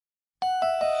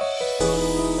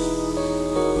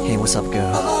Hey, what's up,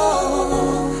 girl?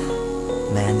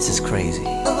 Man, this is crazy.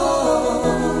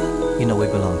 You know we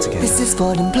belong together. This is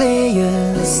for them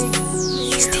players.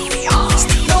 Stevie Hoang.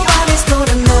 Nobody's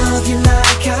gonna love you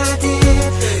like I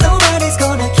did. Nobody's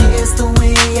gonna kiss the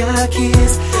way I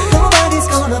kiss. Nobody's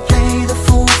gonna play the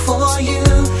fool for you.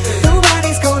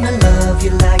 Nobody's gonna love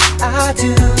you like I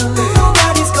do.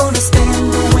 Nobody's gonna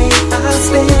spend the way I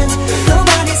spend.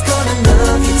 Nobody's gonna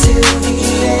love you till the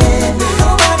end.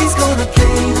 Nobody's gonna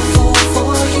play the fool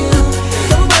for you.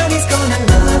 Nobody's gonna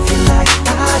love you like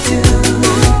I do.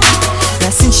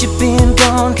 Now since you've been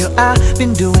gone, girl, I've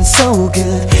been doing so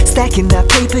good. Stacking that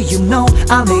paper, you know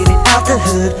I made it out the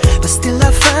hood. But still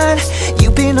I find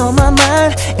you've been on my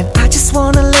mind, and I just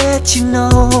wanna let you know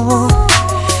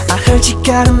I heard you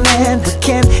got a man, but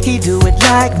can he do it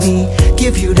like me?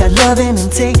 Give you that loving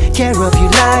and take care of you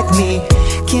like me.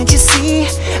 Can't you see,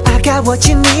 I got what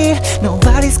you need.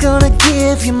 Nobody's gonna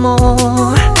give you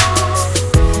more.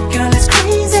 Girl, it's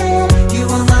crazy, you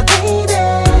are my baby,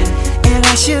 and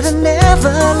I should've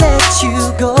never let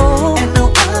you go. And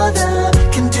no other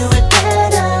can do it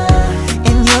better,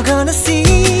 and you're gonna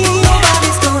see.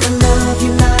 Nobody's gonna love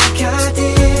you like I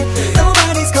did.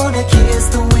 Nobody's gonna kiss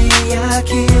the way I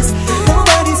kiss.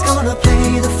 Nobody's gonna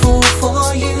play the fool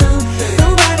for you.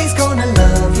 Nobody's gonna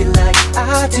love you like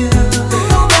I do.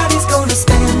 Nobody's gonna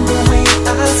spend the way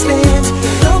I spend.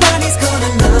 Nobody's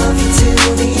gonna love you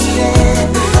till the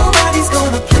end. Nobody's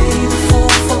gonna play the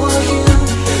fool for you.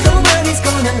 Nobody's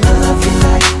gonna love you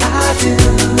like I do.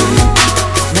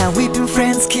 Now we've been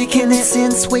friends, kicking it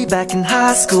since way back in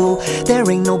high school. There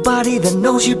ain't nobody that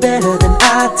knows you better than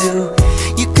I do.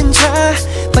 You can try,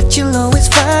 but you'll always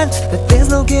find that there's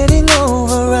no getting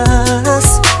over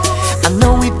us. I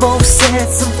know we both said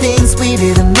some things we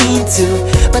didn't mean to,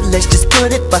 but let's just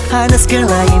put it behind us, girl,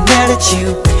 I ain't mad at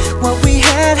you. What we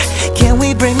had, can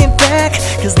we bring it back?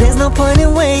 Cause there's no point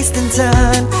in wasting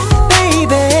time, baby.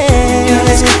 Girl,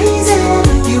 it's crazy,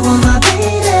 you are my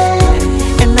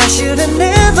baby, and I should've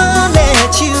never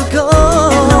let you go.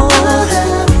 And no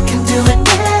other can do it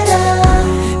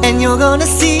better, and you're gonna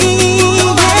see.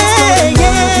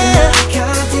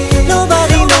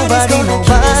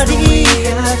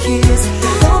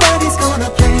 Nobody's gonna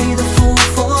play the fool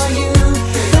for you.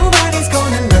 Nobody's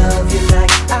gonna love you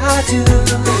like I do.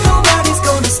 Nobody's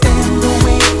gonna spend the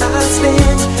way I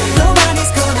spend.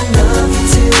 Nobody's gonna love you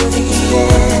till the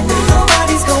end.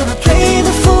 Nobody's gonna play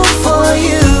the fool for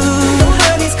you.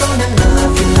 Nobody's gonna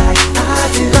love you like I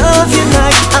do. Love you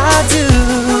like I do.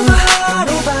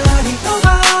 Nobody,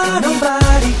 nobody,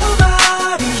 nobody,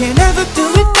 nobody can ever do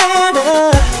it better.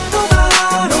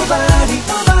 Nobody,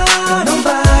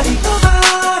 nobody,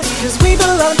 cause we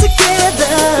belong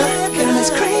together. Girl, it's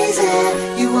crazy,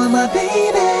 you are my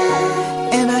baby,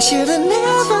 and I should've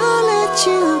never let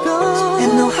you go.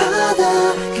 And no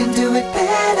other can do it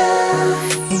better,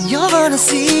 and you're gonna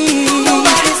see.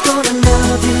 Nobody's gonna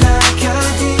love you like I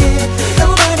did.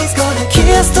 Nobody's gonna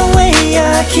kiss the way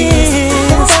I kiss.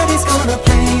 Nobody's gonna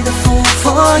play the fool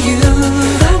for you.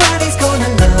 Nobody's gonna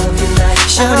love you like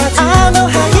Shawty, I know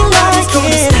how you like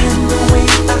it.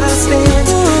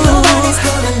 Nobody's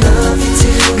gonna love you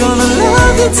till the end.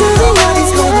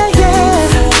 Nobody's gonna play the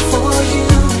fool for you.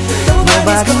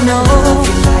 Nobody's gonna love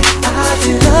you like I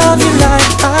do. Love you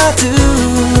like I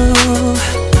do.